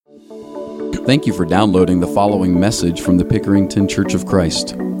Thank you for downloading the following message from the Pickerington Church of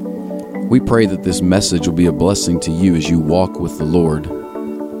Christ. We pray that this message will be a blessing to you as you walk with the Lord.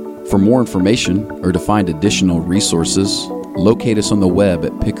 For more information or to find additional resources, locate us on the web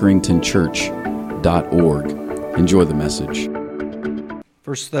at pickeringtonchurch.org. Enjoy the message. 1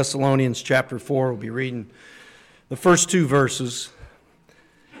 Thessalonians chapter 4, we'll be reading the first two verses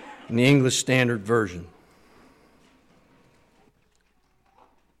in the English Standard Version.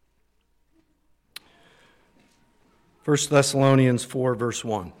 First Thessalonians 4, verse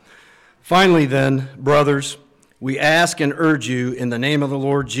 1. Finally then, brothers, we ask and urge you in the name of the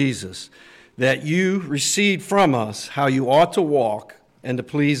Lord Jesus, that you receive from us how you ought to walk and to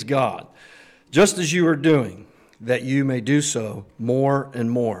please God, just as you are doing, that you may do so more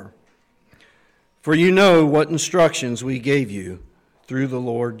and more. For you know what instructions we gave you through the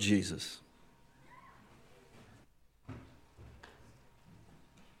Lord Jesus.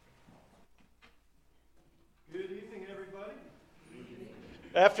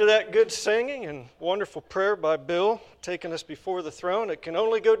 After that good singing and wonderful prayer by Bill, taking us before the throne, it can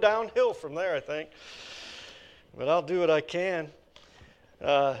only go downhill from there, I think. But I'll do what I can.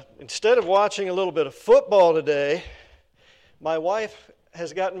 Instead of watching a little bit of football today, my wife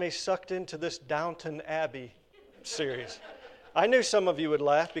has gotten me sucked into this Downton Abbey series. I knew some of you would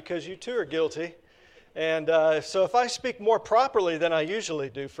laugh because you too are guilty. And so if I speak more properly than I usually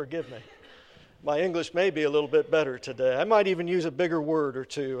do, forgive me. My English may be a little bit better today. I might even use a bigger word or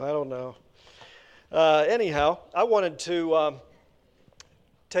two. I don't know. Anyhow, I wanted to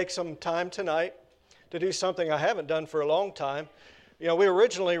take some time tonight to do something I haven't done for a long time. You know, we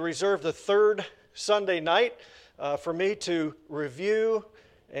originally reserved the third Sunday night for me to review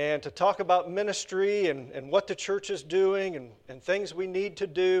and to talk about ministry and what the church is doing and things we need to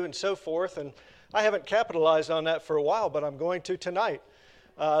do and so forth. And I haven't capitalized on that for a while, but I'm going to tonight.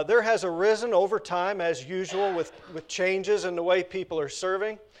 There has arisen over time, as usual, with changes in the way people are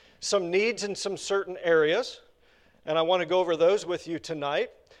serving, some needs in some certain areas, and I want to go over those with you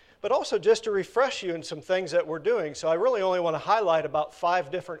tonight, but also just to refresh you in some things that we're doing. So I really only want to highlight about 5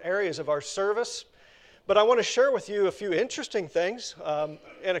 different areas of our service, but I want to share with you a few interesting things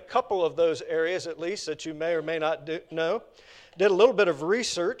in a couple of those areas, at least, that you may or may not know. Did a little bit of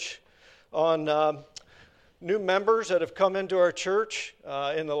research on new members that have come into our church.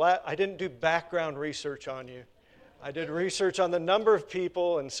 I didn't do background research on you. I did research on the number of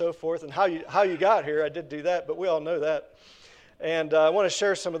people and so forth and how you got here. I did do that, but we all know that. And I want to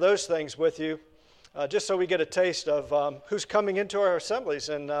share some of those things with you, just so we get a taste of who's coming into our assemblies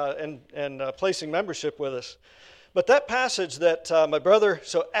and placing membership with us. But that passage that my brother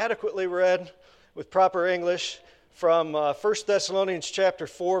so adequately read with proper English from 1 Thessalonians chapter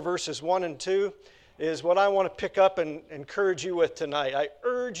 4, verses 1 and 2, is what I want to pick up and encourage you with tonight. I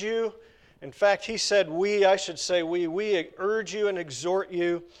urge you, in fact, he said I should say we urge you and exhort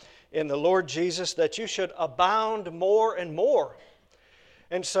you in the Lord Jesus that you should abound more and more.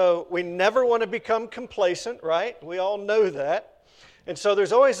 And so we never want to become complacent, right? We all know that. And so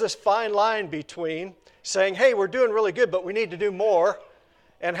there's always this fine line between saying, hey, we're doing really good, but we need to do more,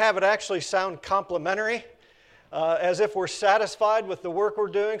 and have it actually sound complimentary, as if we're satisfied with the work we're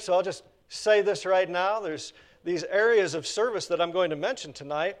doing. So I'll just say this right now. There's these areas of service that I'm going to mention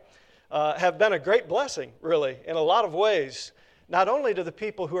tonight have been a great blessing, really, in a lot of ways, not only to the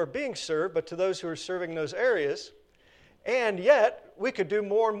people who are being served, but to those who are serving those areas. And yet, we could do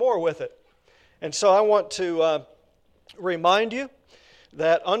more and more with it. And so I want to remind you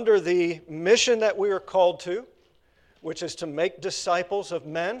that under the mission that we are called to, which is to make disciples of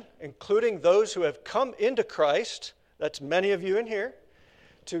men, including those who have come into Christ, that's many of you in here,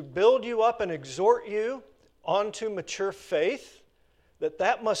 to build you up and exhort you onto mature faith,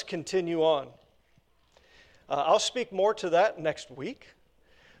 that must continue on. I'll speak more to that next week,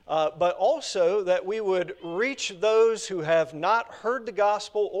 but also that we would reach those who have not heard the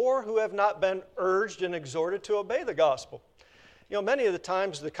gospel or who have not been urged and exhorted to obey the gospel. You know, many of the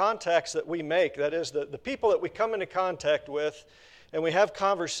times the contacts that we make, that is the people that we come into contact with and we have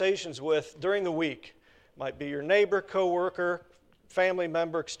conversations with during the week, might be your neighbor, coworker, family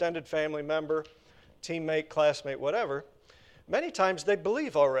member, extended family member, teammate, classmate, whatever, many times they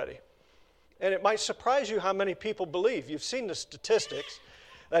believe already. And it might surprise you how many people believe. You've seen the statistics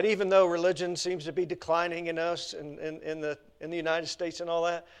that even though religion seems to be declining in us in the United States and all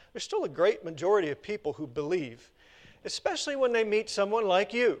that, there's still a great majority of people who believe, especially when they meet someone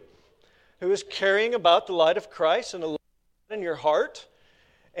like you, who is carrying about the light of Christ and the light in your heart,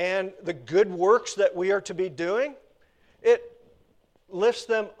 and the good works that we are to be doing. It lifts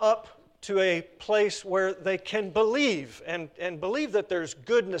them up to a place where they can believe and believe that there's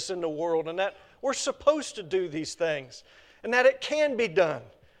goodness in the world and that we're supposed to do these things and that it can be done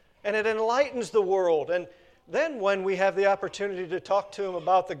and it enlightens the world. And then when we have the opportunity to talk to them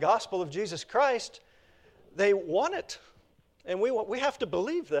about the gospel of Jesus Christ, they want it. And we have to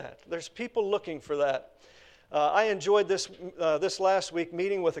believe that. There's people looking for that. I enjoyed this last week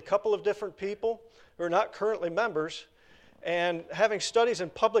meeting with a couple of different people who are not currently members and having studies in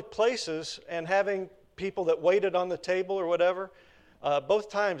public places and having people that waited on the table or whatever. Both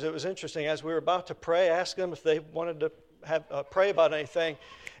times it was interesting. As we were about to pray, ask them if they wanted to pray about anything.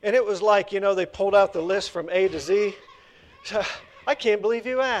 And it was like, they pulled out the list from A to Z. I can't believe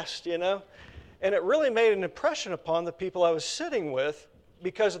you asked, And it really made an impression upon the people I was sitting with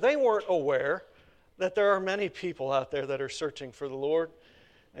because they weren't aware that there are many people out there that are searching for the Lord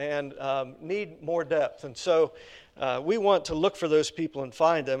and need more depth. And so we want to look for those people and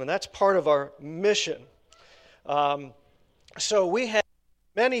find them, and that's part of our mission. So we have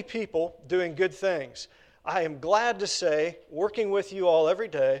many people doing good things. I am glad to say, working with you all every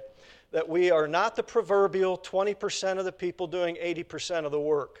day, that we are not the proverbial 20% of the people doing 80% of the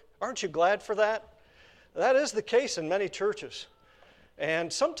work. Aren't you glad for that? That is the case in many churches.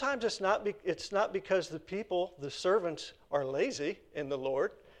 And sometimes it's not because the people, the servants, are lazy in the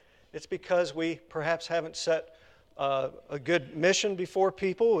Lord. It's because we perhaps haven't set a good mission before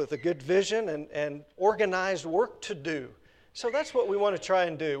people with a good vision and organized work to do. So that's what we want to try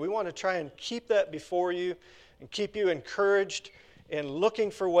and do. We want to try and keep that before you and keep you encouraged in looking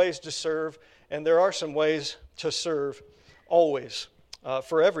for ways to serve. And there are some ways to serve always,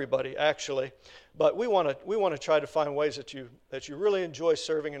 for everybody actually. But we want to try to find ways that you really enjoy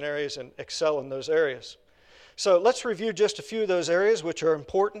serving in areas and excel in those areas. So let's review just a few of those areas which are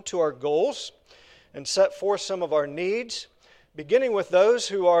important to our goals and set forth some of our needs, beginning with those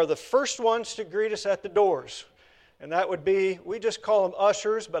who are the first ones to greet us at the doors. And that would be, we just call them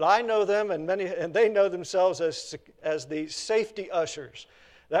ushers, but I know them and they know themselves as the safety ushers.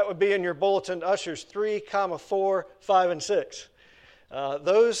 That would be in your bulletin, ushers 3, 4, 5, and 6.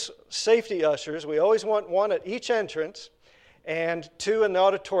 Those safety ushers, we always want one at each entrance and 2 in the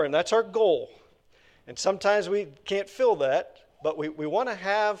auditorium. That's our goal. And sometimes we can't fill that, but we want to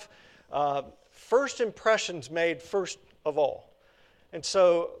have first impressions made first of all. And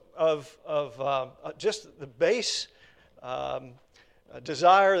so of just the base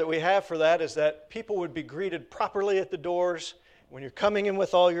desire that we have for that is that people would be greeted properly at the doors when you're coming in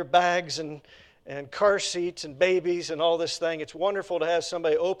with all your bags and car seats and babies and all this thing. It's wonderful to have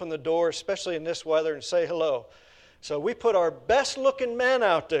somebody open the door, especially in this weather, and say hello. So we put our best-looking men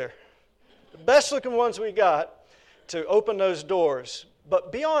out there, the best-looking ones we got, to open those doors.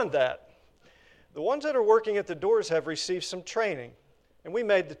 But beyond that, the ones that are working at the doors have received some training. And we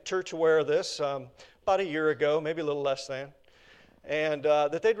made the church aware of this about a year ago, maybe a little less than, and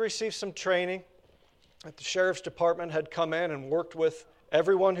that they'd received some training, that the sheriff's department had come in and worked with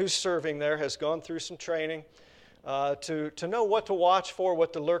everyone who's serving there, has gone through some training to know what to watch for,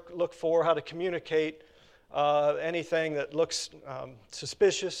 what to look for, how to communicate anything that looks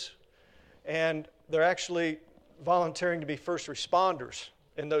suspicious. And they're actually volunteering to be first responders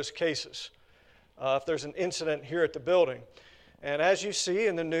in those cases if there's an incident here at the building. And as you see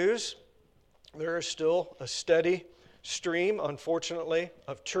in the news, there is still a steady stream, unfortunately,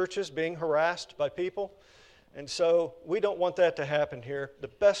 of churches being harassed by people. And so we don't want that to happen here. The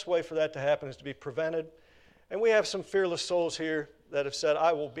best way for that to happen is to be prevented. And we have some fearless souls here that have said,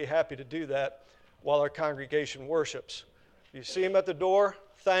 I will be happy to do that while our congregation worships. You see them at the door,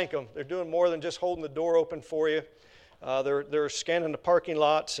 thank them. They're doing more than just holding the door open for you. They're scanning the parking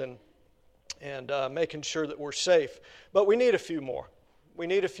lots and making sure that we're safe. But we need a few more. We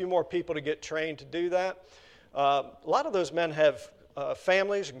need a few more people to get trained to do that. A lot of those men have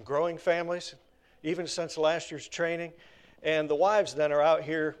families and growing families, even since last year's training. And the wives then are out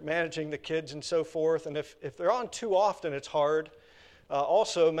here managing the kids and so forth. And if they're on too often, it's hard.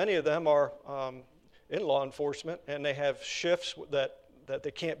 Also, many of them are in law enforcement, and they have shifts that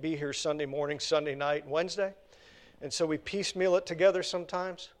they can't be here Sunday morning, Sunday night, and Wednesday. And so we piecemeal it together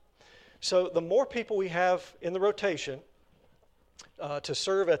sometimes. So the more people we have in the rotation to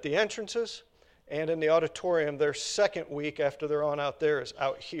serve at the entrances and in the auditorium, their second week after they're on out there is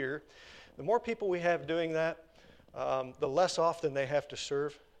out here. The more people we have doing that, the less often they have to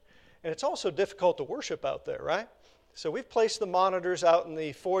serve. And it's also difficult to worship out there, right? So we've placed the monitors out in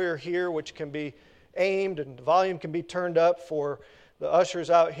the foyer here, which can be aimed and the volume can be turned up for the ushers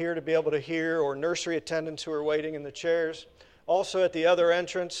out here to be able to hear, or nursery attendants who are waiting in the chairs. Also at the other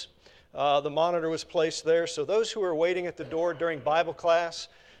entrance, the monitor was placed there, so those who are waiting at the door during Bible class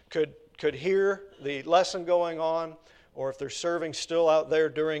could could hear the lesson going on, or if they're serving still out there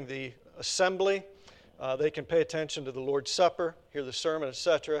during the assembly, they can pay attention to the Lord's Supper, hear the sermon,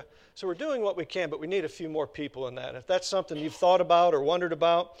 etc. So we're doing what we can, but we need a few more people in that. If that's something you've thought about or wondered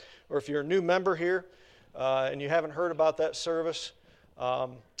about, or if you're a new member here and you haven't heard about that service,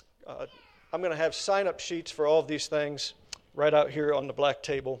 I'm going to have sign-up sheets for all of these things right out here on the black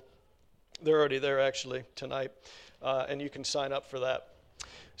table. They're already there, actually, tonight, and you can sign up for that.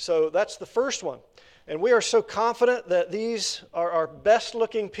 So that's the first one. And we are so confident that these are our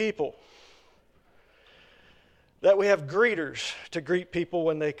best-looking people, that we have greeters to greet people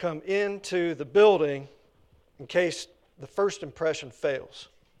when they come into the building in case the first impression fails.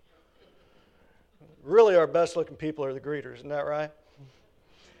 Really, our best-looking people are the greeters, isn't that right?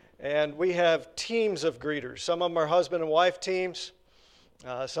 And we have teams of greeters. Some of them are husband and wife teams.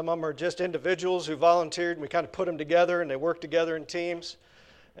 Some of them are just individuals who volunteered, and we kind of put them together, and they work together in teams.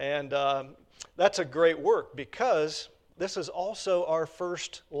 And that's a great work because this is also our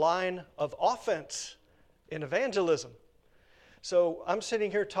first line of offense in evangelism. So I'm sitting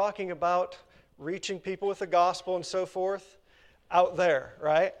here talking about reaching people with the gospel and so forth out there,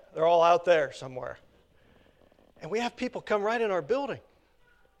 right? They're all out there somewhere. And we have people come right in our building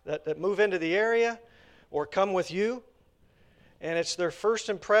that move into the area or come with you. And it's their first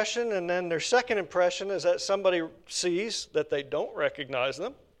impression, and then their second impression is that somebody sees that they don't recognize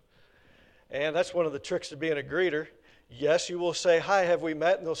them. And that's one of the tricks of being a greeter. Yes, you will say, "Hi, have we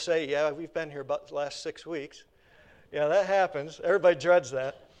met?" And they'll say, "Yeah, we've been here about the last 6 weeks." Yeah, that happens. Everybody dreads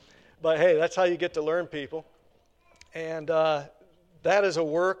that. But hey, that's how you get to learn people. And that is a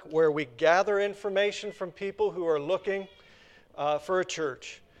work where we gather information from people who are looking for a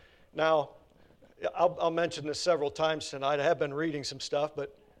church. Now, I'll mention this several times tonight. I have been reading some stuff,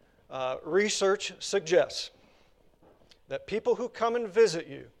 but research suggests that people who come and visit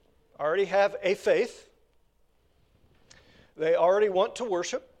you already have a faith. They already want to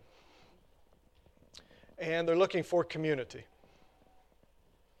worship, and they're looking for community.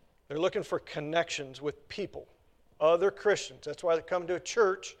 They're looking for connections with people, other Christians. That's why they come to a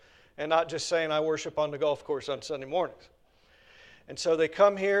church and not just saying, "I worship on the golf course on Sunday mornings." And so they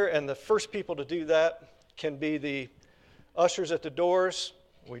come here, and the first people to do that can be the ushers at the doors.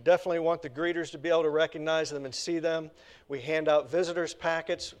 We definitely want the greeters to be able to recognize them and see them. We hand out visitors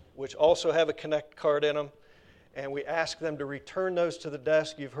packets, which also have a Connect card in them, and we ask them to return those to the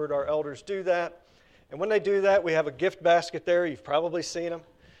desk. You've heard our elders do that. And when they do that, we have a gift basket there. You've probably seen them.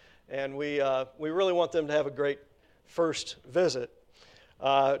 And we really want them to have a great first visit.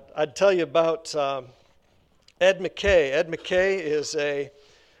 I'd tell you about Ed McKay. Ed McKay is a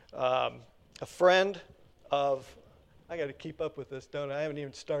friend of, I got to keep up with this, don't I? I haven't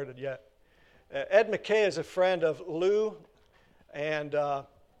even started yet. Ed McKay is a friend of Lou and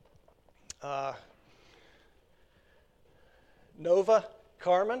Nova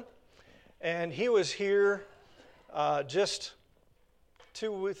Carmen, and he was here just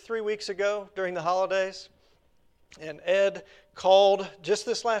 3 weeks ago during the holidays, and Ed called just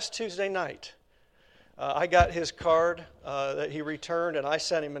this last Tuesday night. I got his card that he returned, and I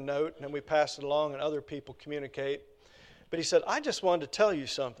sent him a note, and then we passed it along, and other people communicate. But he said, "I just wanted to tell you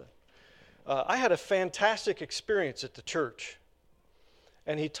something. I had a fantastic experience at the church."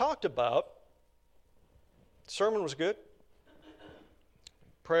 And he talked about, the sermon was good,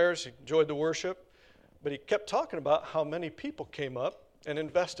 prayers, he enjoyed the worship, but he kept talking about how many people came up and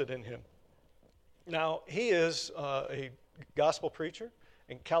invested in him. Now, he is a gospel preacher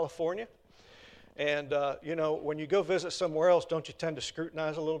in California. And, when you go visit somewhere else, don't you tend to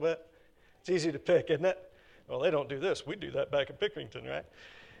scrutinize a little bit? It's easy to pick, isn't it? Well, they don't do this. We do that back in Pickerington, right?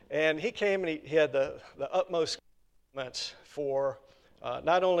 And he came and he had the utmost compliments for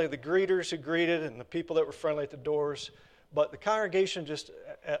not only the greeters who greeted and the people that were friendly at the doors, but the congregation just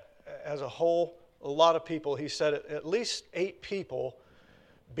as a whole, a lot of people. He said at least 8 people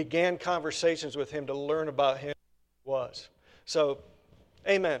began conversations with him to learn about him who he was. So,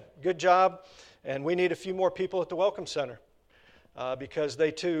 amen. Good job. And we need a few more people at the Welcome Center because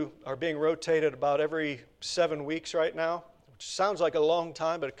they too are being rotated about every 7 weeks right now, which sounds like a long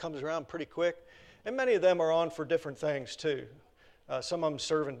time, but it comes around pretty quick. And many of them are on for different things too. Some of them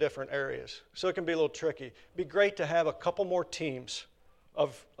serve in different areas. So it can be a little tricky. It'd be great to have a couple more teams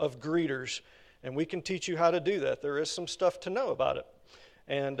of greeters, and we can teach you how to do that. There is some stuff to know about it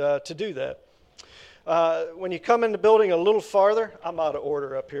and to do that. When you come in the building a little farther, I'm out of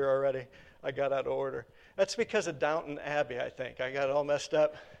order up here already. I got out of order. That's because of Downton Abbey, I think. I got it all messed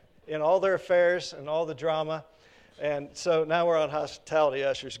up in all their affairs and all the drama. And so now we're on hospitality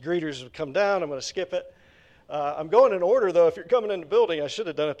ushers. Greeters have come down. I'm going to skip it. I'm going in order, though. If you're coming in the building, I should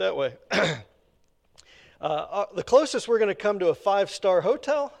have done it that way. The closest we're going to come to a 5-star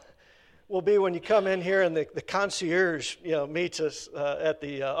hotel will be when you come in here and the concierge, meets us at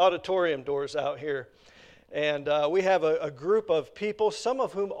the auditorium doors out here. And we have a group of people, some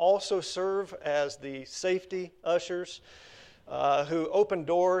of whom also serve as the safety ushers, who open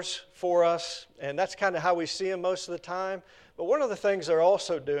doors for us. And that's kind of how we see them most of the time. But one of the things they're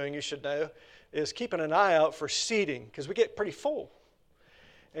also doing, you should know, is keeping an eye out for seating, because we get pretty full.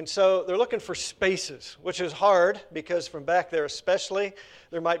 And so they're looking for spaces, which is hard, because from back there especially,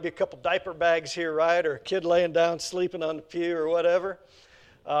 there might be a couple diaper bags here, right, or a kid laying down sleeping on the pew or whatever.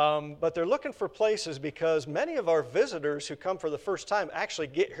 But they're looking for places because many of our visitors who come for the first time actually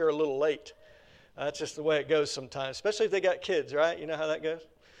get here a little late. That's just the way it goes sometimes, especially if they got kids, right? You know how that goes?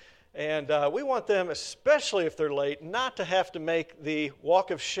 And we want them, especially if they're late, not to have to make the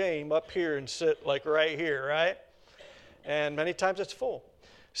walk of shame up here and sit like right here, right? And many times it's full.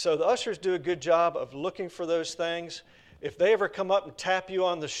 So the ushers do a good job of looking for those things. If they ever come up and tap you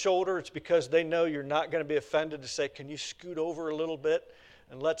on the shoulder, it's because they know you're not going to be offended, to say, can you scoot over a little bit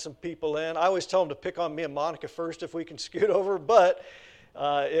and let some people in? I always tell them to pick on me and Monica first if we can scoot over, but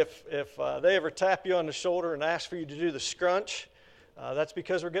if they ever tap you on the shoulder and ask for you to do the scrunch, that's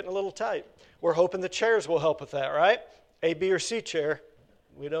because we're getting a little tight. We're hoping the chairs will help with that, right? A, B, or C chair.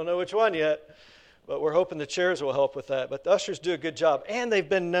 We don't know which one yet, but we're hoping the chairs will help with that. But the ushers do a good job, and they've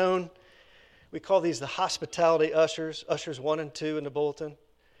been known. We call these the hospitality ushers, ushers 1 and 2 in the bulletin.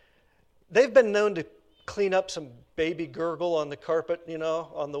 They've been known to clean up some baby gurgle on the carpet,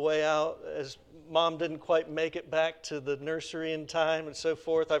 on the way out, as mom didn't quite make it back to the nursery in time and so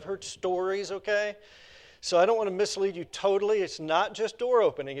forth. I've heard stories, okay? So I don't want to mislead you totally. It's not just door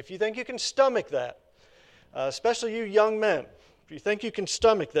opening. If you think you can stomach that, especially you young men, if you think you can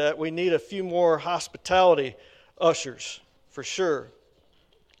stomach that, we need a few more hospitality ushers for sure.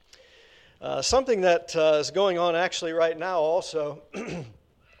 Something that is going on actually right now also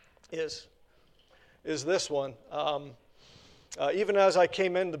is this one. Even as I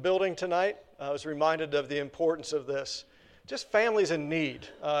came in the building tonight, I was reminded of the importance of this. Just families in need.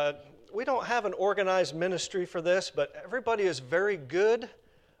 We don't have an organized ministry for this, but everybody is very good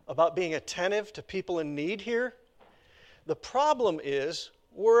about being attentive to people in need here. The problem is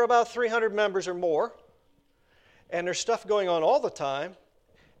we're about 300 members or more, and there's stuff going on all the time.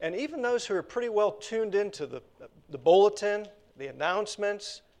 And even those who are pretty well tuned into the bulletin, the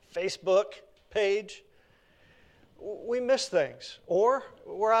announcements, Facebook page, we miss things. Or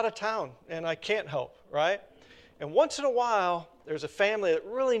we're out of town and I can't help, right? And once in a while, there's a family that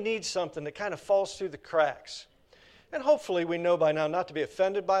really needs something that kind of falls through the cracks. And hopefully we know by now not to be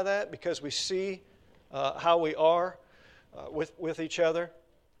offended by that, because we see how we are with each other.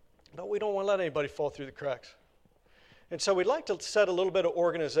 But we don't want to let anybody fall through the cracks. And so we'd like to set a little bit of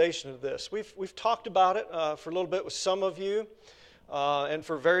organization of this. We've talked about it for a little bit with some of you, and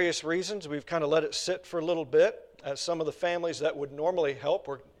for various reasons, we've kind of let it sit for a little bit, as some of the families that would normally help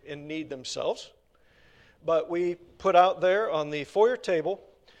were in need themselves. But we put out there on the foyer table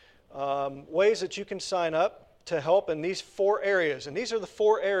ways that you can sign up to help in these 4 areas. And these are the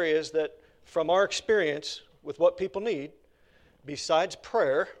 4 areas that, from our experience with what people need, besides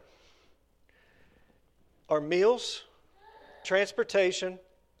prayer, are meals, transportation,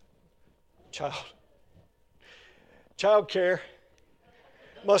 child care.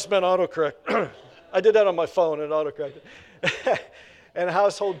 Must have been autocorrect. I did that on my phone and autocorrected. And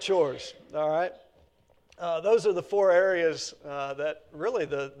household chores, all right? Those are the 4 areas that really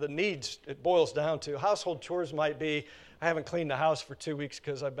the needs it boils down to. Household chores might be, I haven't cleaned the house for 2 weeks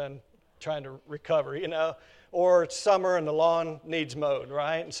because I've been trying to recover, or it's summer and the lawn needs mowed,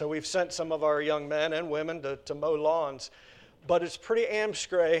 right? And so we've sent some of our young men and women to mow lawns. But it's pretty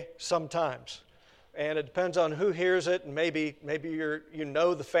amscray sometimes. And it depends on who hears it, and maybe you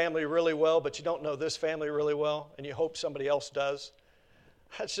know the family really well, but you don't know this family really well, and you hope somebody else does.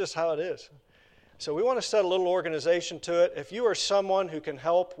 That's just how it is. So we want to set a little organization to it. If you are someone who can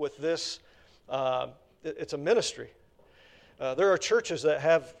help with this, it's a ministry. There are churches that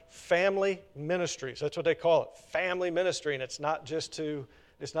have family ministries. That's what they call it, family ministry, and it's not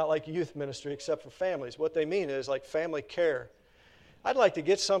like youth ministry except for families. What they mean is like family care. I'd like to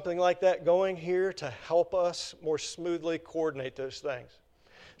get something like that going here to help us more smoothly coordinate those things.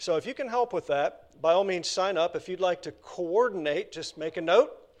 So if you can help with that, by all means sign up. If you'd like to coordinate, just make a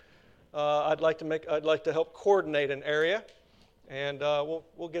note. I'd like to help coordinate an area, and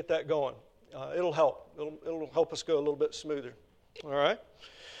we'll get that going. It'll help. It'll help us go a little bit smoother. All right.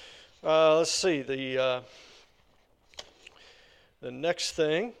 Let's see the next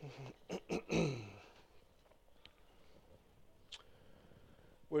thing.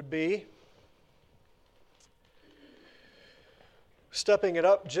 would be stepping it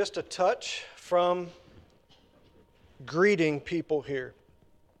up just a touch from greeting people here.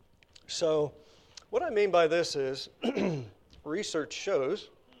 So what I mean by this is research shows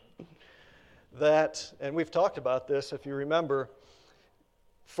that, and we've talked about this if you remember,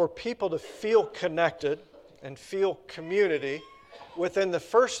 for people to feel connected and feel community within the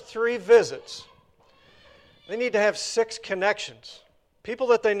first 3 visits, they need to have 6 connections, people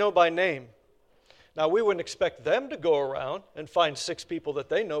that they know by name. Now, we wouldn't expect them to go around and find 6 people that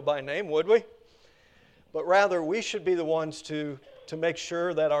they know by name, would we? But rather, we should be the ones to make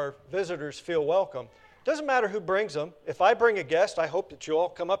sure that our visitors feel welcome. Doesn't matter who brings them. If I bring a guest, I hope that you all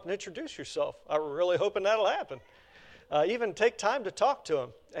come up and introduce yourself. I'm really hoping that'll happen. Even take time to talk to them,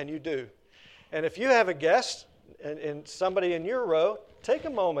 and you do. And if you have a guest and somebody in your row, take a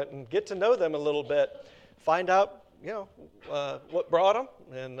moment and get to know them a little bit. Find out, what brought them,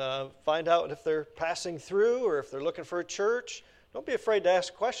 and find out if they're passing through or if they're looking for a church. Don't be afraid to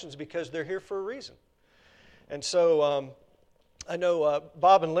ask questions because they're here for a reason. And so I know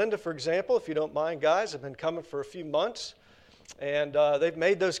Bob and Linda, for example, if you don't mind, guys, have been coming for a few months. And they've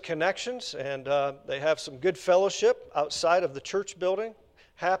made those connections, and they have some good fellowship outside of the church building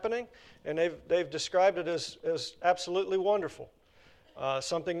happening. And they've described it as absolutely wonderful,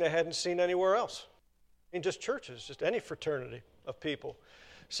 something they hadn't seen anywhere else. In just churches, just any fraternity of people.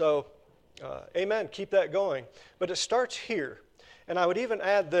 So, amen, keep that going. But it starts here. And I would even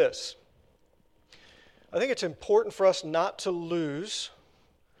add this. I think it's important for us not to lose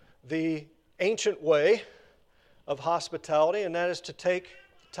the ancient way of hospitality, and that is to take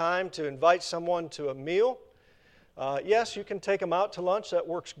time to invite someone to a meal. Yes, you can take them out to lunch. That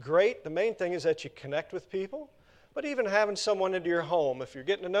works great. The main thing is that you connect with people. But even having someone into your home, if you're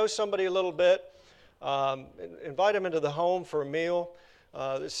getting to know somebody a little bit, invite them into the home for a meal.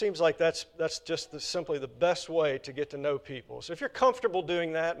 It seems like that's just simply the best way to get to know people. So if you're comfortable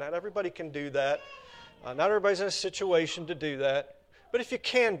doing that, not everybody can do that. Not everybody's in a situation to do that. But if you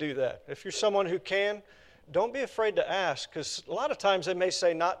can do that, if you're someone who can, don't be afraid to ask, because a lot of times they may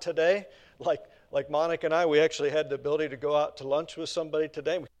say, not today. Like Monica and I, we actually had the ability to go out to lunch with somebody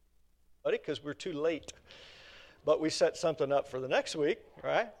today because we're too late. But we set something up for the next week,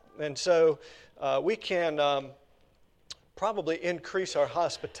 right? And so we can probably increase our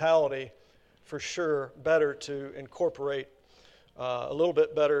hospitality for sure, better to incorporate a little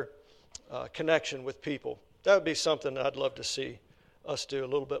bit better connection with people. That would be something that I'd love to see us do a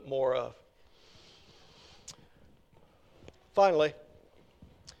little bit more of. Finally,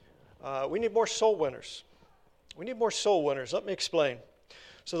 we need more soul winners. We need more soul winners. Let me explain.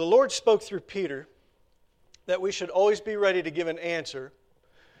 So the Lord spoke through Peter that we should always be ready to give an answer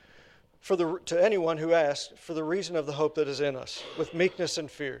to anyone who asks for the reason of the hope that is in us, with meekness and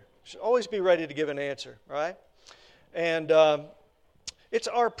fear. We should always be ready to give an answer, right? And it's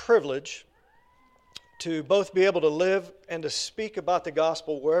our privilege to both be able to live and to speak about the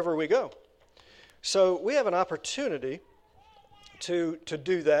gospel wherever we go. So we have an opportunity to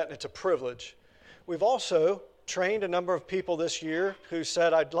do that, and it's a privilege. We've also trained a number of people this year who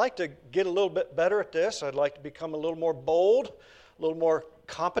said, I'd like to get a little bit better at this. I'd like to become a little more bold, a little more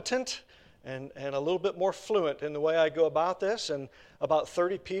competent, and a little bit more fluent in the way I go about this. And about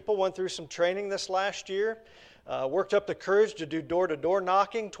 30 people went through some training this last year, worked up the courage to do door-to-door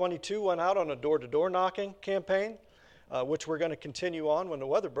knocking. 22 went out on a door-to-door knocking campaign, which we're going to continue on when the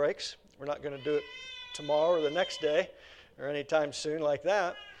weather breaks. We're not going to do it tomorrow or the next day or anytime soon like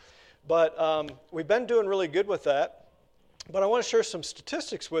that. But we've been doing really good with that. But I want to share some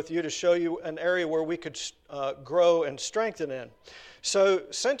statistics with you to show you an area where we could grow and strengthen in. So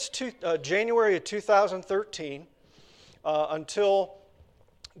since January of 2013 until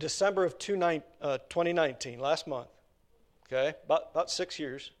December of 2019, last month, okay, about 6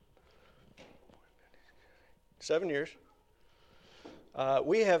 years, 7 years,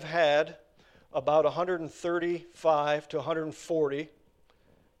 we have had about 135 to 140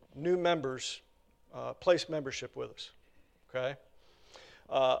 new members place membership with us, okay?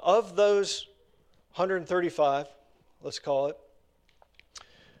 Of those 135, let's call it,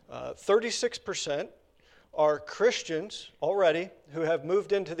 36% are Christians already who have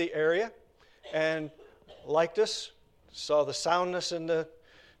moved into the area and liked us, saw the soundness in the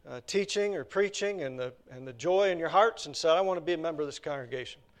teaching or preaching and the joy in your hearts and said, I want to be a member of this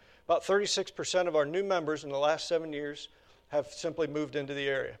congregation. About 36% of our new members in the last 7 years have simply moved into the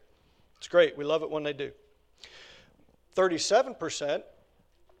area. It's great. We love it when they do. 37%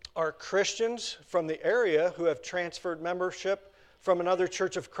 are Christians from the area who have transferred membership from another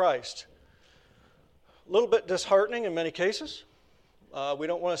Church of Christ. A little bit disheartening in many cases, We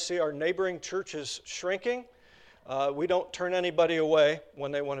don't want to see our neighboring churches shrinking. We don't turn anybody away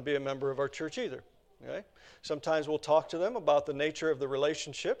when they want to be a member of our church either. Okay? Sometimes we'll talk to them about the nature of the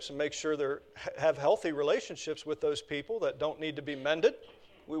relationships and make sure they have healthy relationships with those people that don't need to be mended.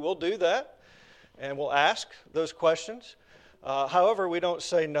 We will do that, and we'll ask those questions. However, we don't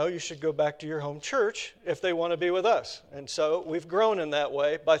say, no, you should go back to your home church if they want to be with us. And so we've grown in that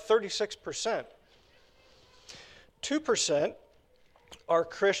way by 36%. 2% are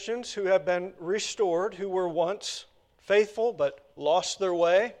Christians who have been restored, who were once faithful but lost their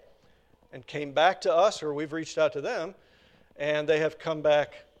way and came back to us, or we've reached out to them, and they have come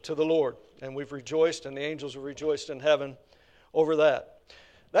back to the Lord. And we've rejoiced, and the angels have rejoiced in heaven over that.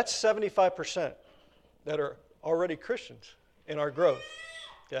 That's 75% that are already Christians in our growth.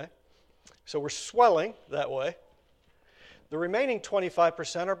 Okay? So we're swelling that way. The remaining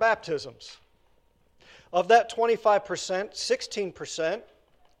 25% are baptisms. Of that 25%, 16%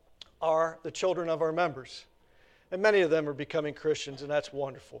 are the children of our members. And many of them are becoming Christians, and that's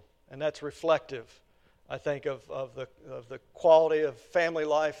wonderful. And that's reflective, I think, of the quality of family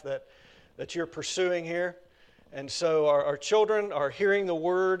life that you're pursuing here. And so our children are hearing the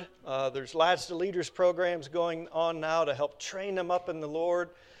Word. There's Lads to Leaders programs going on now to help train them up in the Lord,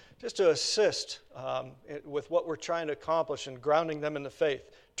 just to assist with what we're trying to accomplish and grounding them in the faith.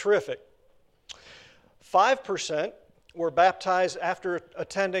 Terrific. 5% were baptized after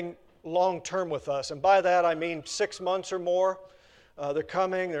attending long-term with us. And by that I mean 6 months or more. They're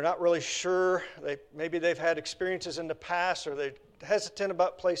coming, they're not really sure. Maybe they've had experiences in the past, or they're hesitant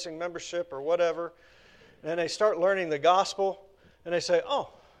about placing membership or whatever. And they start learning the gospel, and they say,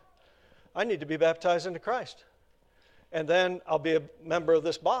 oh, I need to be baptized into Christ. And then I'll be a member of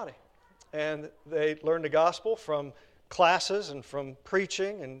this body. And they learn the gospel from classes and from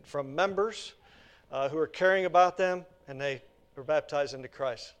preaching and from members who are caring about them, and they are baptized into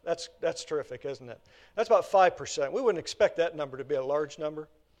Christ. That's terrific, isn't it? That's about 5%. We wouldn't expect that number to be a large number.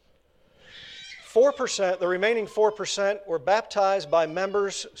 4%, the remaining 4%, were baptized by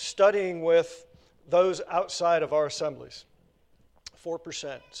members studying with those outside of our assemblies.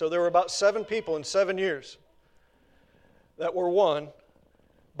 4%. So there were about 7 people in 7 years that were won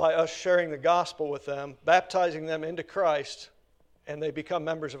by us sharing the gospel with them, baptizing them into Christ, and they become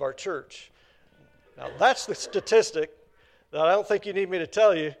members of our church. Now that's the statistic that I don't think you need me to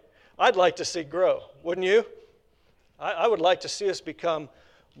tell you I'd like to see grow, wouldn't you? I would like to see us become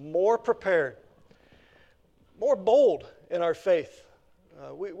more prepared, more bold in our faith.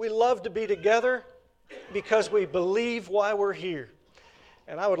 We love to be together because we believe why we're here.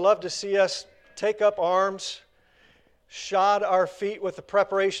 And I would love to see us take up arms, shod our feet with the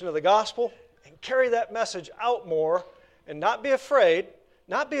preparation of the gospel, and carry that message out more, and not be afraid,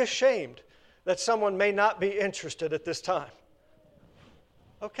 not be ashamed that someone may not be interested at this time.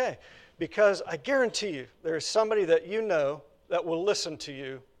 Okay, because I guarantee you there is somebody that you know that will listen to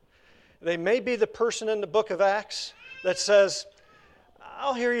you. They may be the person in the book of Acts that says,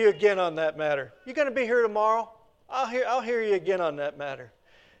 I'll hear you again on that matter. You going to be here tomorrow? I'll hear you again on that matter.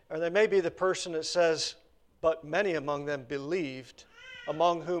 Or they may be the person that says, but many among them believed,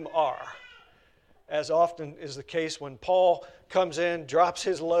 among whom are. As often is the case when Paul comes in, drops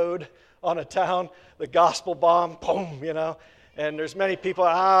his load on a town, the gospel bomb, boom, and there's many people,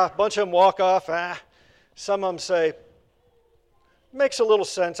 a bunch of them walk off, some of them say, makes a little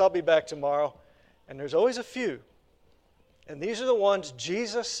sense, I'll be back tomorrow. And there's always a few. And these are the ones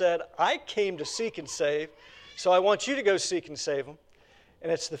Jesus said, I came to seek and save, so I want you to go seek and save them.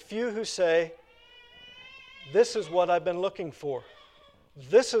 And it's the few who say, this is what I've been looking for.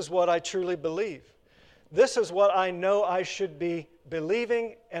 This is what I truly believe. This is what I know I should be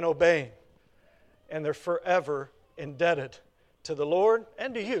believing and obeying. And they're forever indebted to the Lord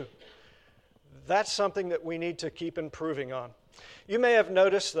and to you. That's something that we need to keep improving on. You may have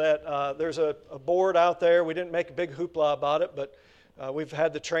noticed that there's a board out there. We didn't make a big hoopla about it, but we've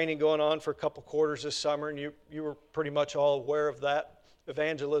had the training going on for a couple quarters this summer, and you were pretty much all aware of that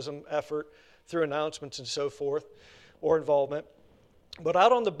evangelism effort through announcements and so forth, or involvement. But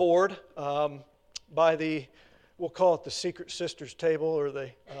out on the board, by the, we'll call it the Secret Sisters table, or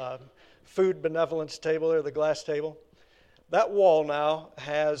the food benevolence table, or the glass table, that wall now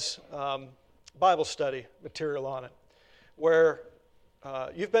has Bible study material on it, where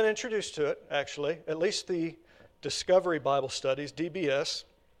you've been introduced to it, actually, at least the Discovery Bible Studies, DBS,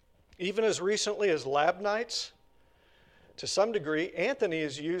 even as recently as lab nights. To some degree, Anthony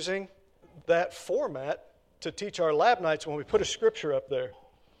is using that format to teach our lab nights when we put a scripture up there.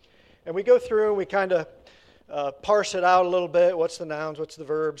 And we go through and we kind of parse it out a little bit. What's the nouns? What's the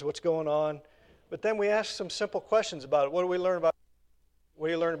verbs? What's going on? But then we ask some simple questions about it. What do we learn about What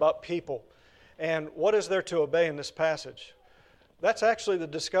do you learn about people? And what is there to obey in this passage? That's actually the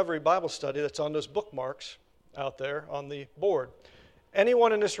Discovery Bible Study that's on those bookmarks out there on the board.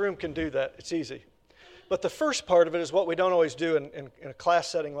 Anyone in this room can do that. It's easy. But the first part of it is what we don't always do in a class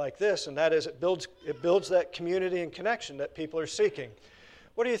setting like this, and that is it builds that community and connection that people are seeking.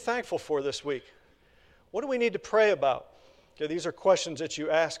 What are you thankful for this week? What do we need to pray about? Okay, these are questions that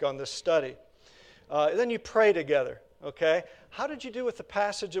you ask on this study. Then you pray together. Okay? How did you do with the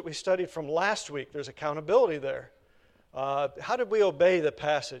passage that we studied from last week? There's accountability there. How did we obey the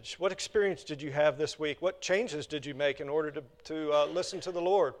passage? What experience did you have this week? What changes did you make in order to listen to the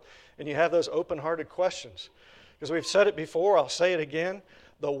Lord? And you have those open-hearted questions. Because we've said it before, I'll say it again.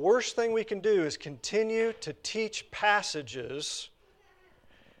 The worst thing we can do is continue to teach passages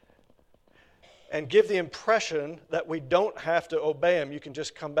and give the impression that we don't have to obey them. You can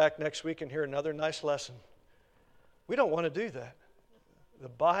just come back next week and hear another nice lesson. We don't want to do that. The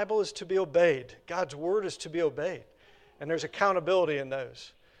Bible is to be obeyed. God's Word is to be obeyed. And there's accountability in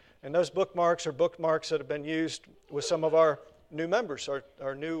those. And those bookmarks are bookmarks that have been used with some of our new members,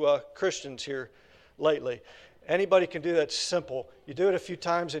 our new Christians here lately. Anybody can do that. It's simple. You do it a few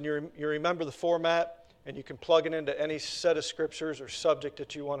times and you remember the format, and you can plug it into any set of scriptures or subject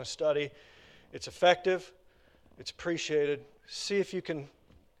that you want to study. It's effective. It's appreciated. See if you can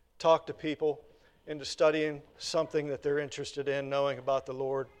talk to people into studying something that they're interested in, knowing about the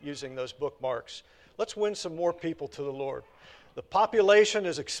Lord, using those bookmarks. Let's win some more people to the Lord. The population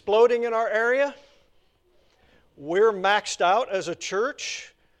is exploding in our area. We're maxed out as a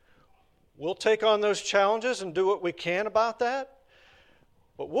church. We'll take on those challenges and do what we can about that.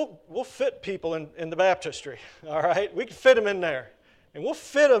 But we'll fit people in the baptistry, all right? We can fit them in there. And we'll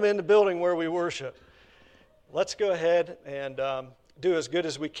fit them in the building where we worship. Let's go ahead and do as good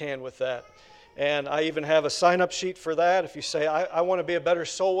as we can with that. And I even have a sign-up sheet for that. If you say, I want to be a better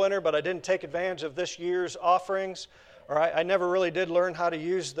soul winner, but I didn't take advantage of this year's offerings, or I never really did learn how to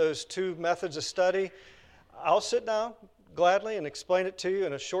use those two methods of study, I'll sit down gladly and explain it to you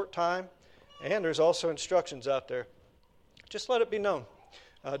in a short time. And there's also instructions out there. Just let it be known.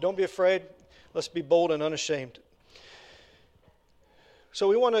 Don't be afraid. Let's be bold and unashamed. So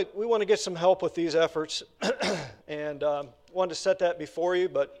we want to get some help with these efforts, and wanted to set that before you,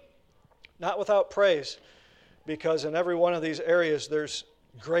 but not without praise, because in every one of these areas there's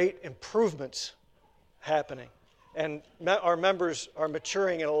great improvements happening, and our members are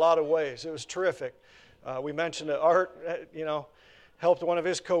maturing in a lot of ways. It was terrific. We mentioned that Art, helped one of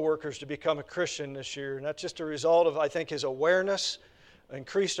his coworkers to become a Christian this year, and that's just a result of, I think, his awareness,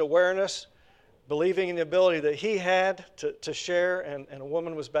 increased awareness, believing in the ability that he had to share, and a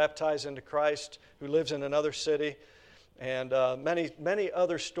woman was baptized into Christ who lives in another city, and many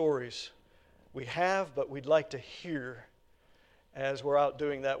other stories we have, but we'd like to hear as we're out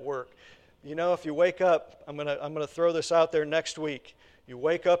doing that work. If you wake up, I'm gonna throw this out there next week. You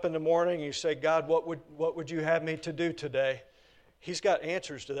wake up in the morning and you say, God, what would you have me to do today? He's got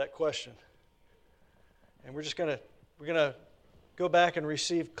answers to that question. And we're gonna go back and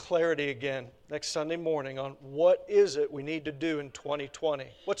receive clarity again next Sunday morning on what is it we need to do in 2020.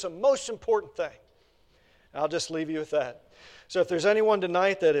 What's the most important thing? I'll just leave you with that. So if there's anyone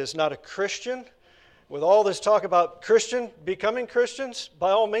tonight that is not a Christian, with all this talk about becoming Christians,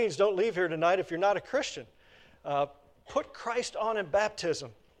 by all means, don't leave here tonight if you're not a Christian. Put Christ on in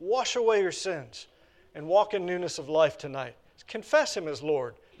baptism. Wash away your sins and walk in newness of life tonight. Confess Him as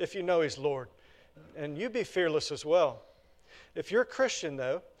Lord if you know He's Lord. And you be fearless as well. If you're a Christian,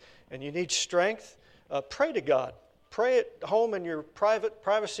 though, and you need strength, pray to God. Pray at home in your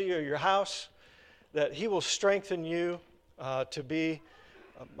privacy of your house that He will strengthen you to be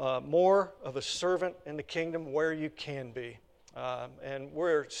more of a servant in the kingdom where you can be. And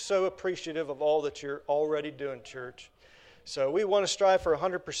we're so appreciative of all that you're already doing, church. So we want to strive for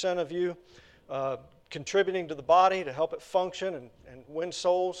 100% of you contributing to the body to help it function and win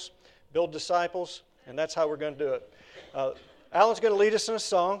souls, build disciples, and that's how we're going to do it. Alan's going to lead us in a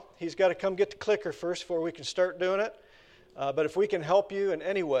song. He's got to come get the clicker first before we can start doing it. But if we can help you in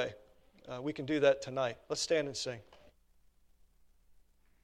any way, we can do that tonight. Let's stand and sing.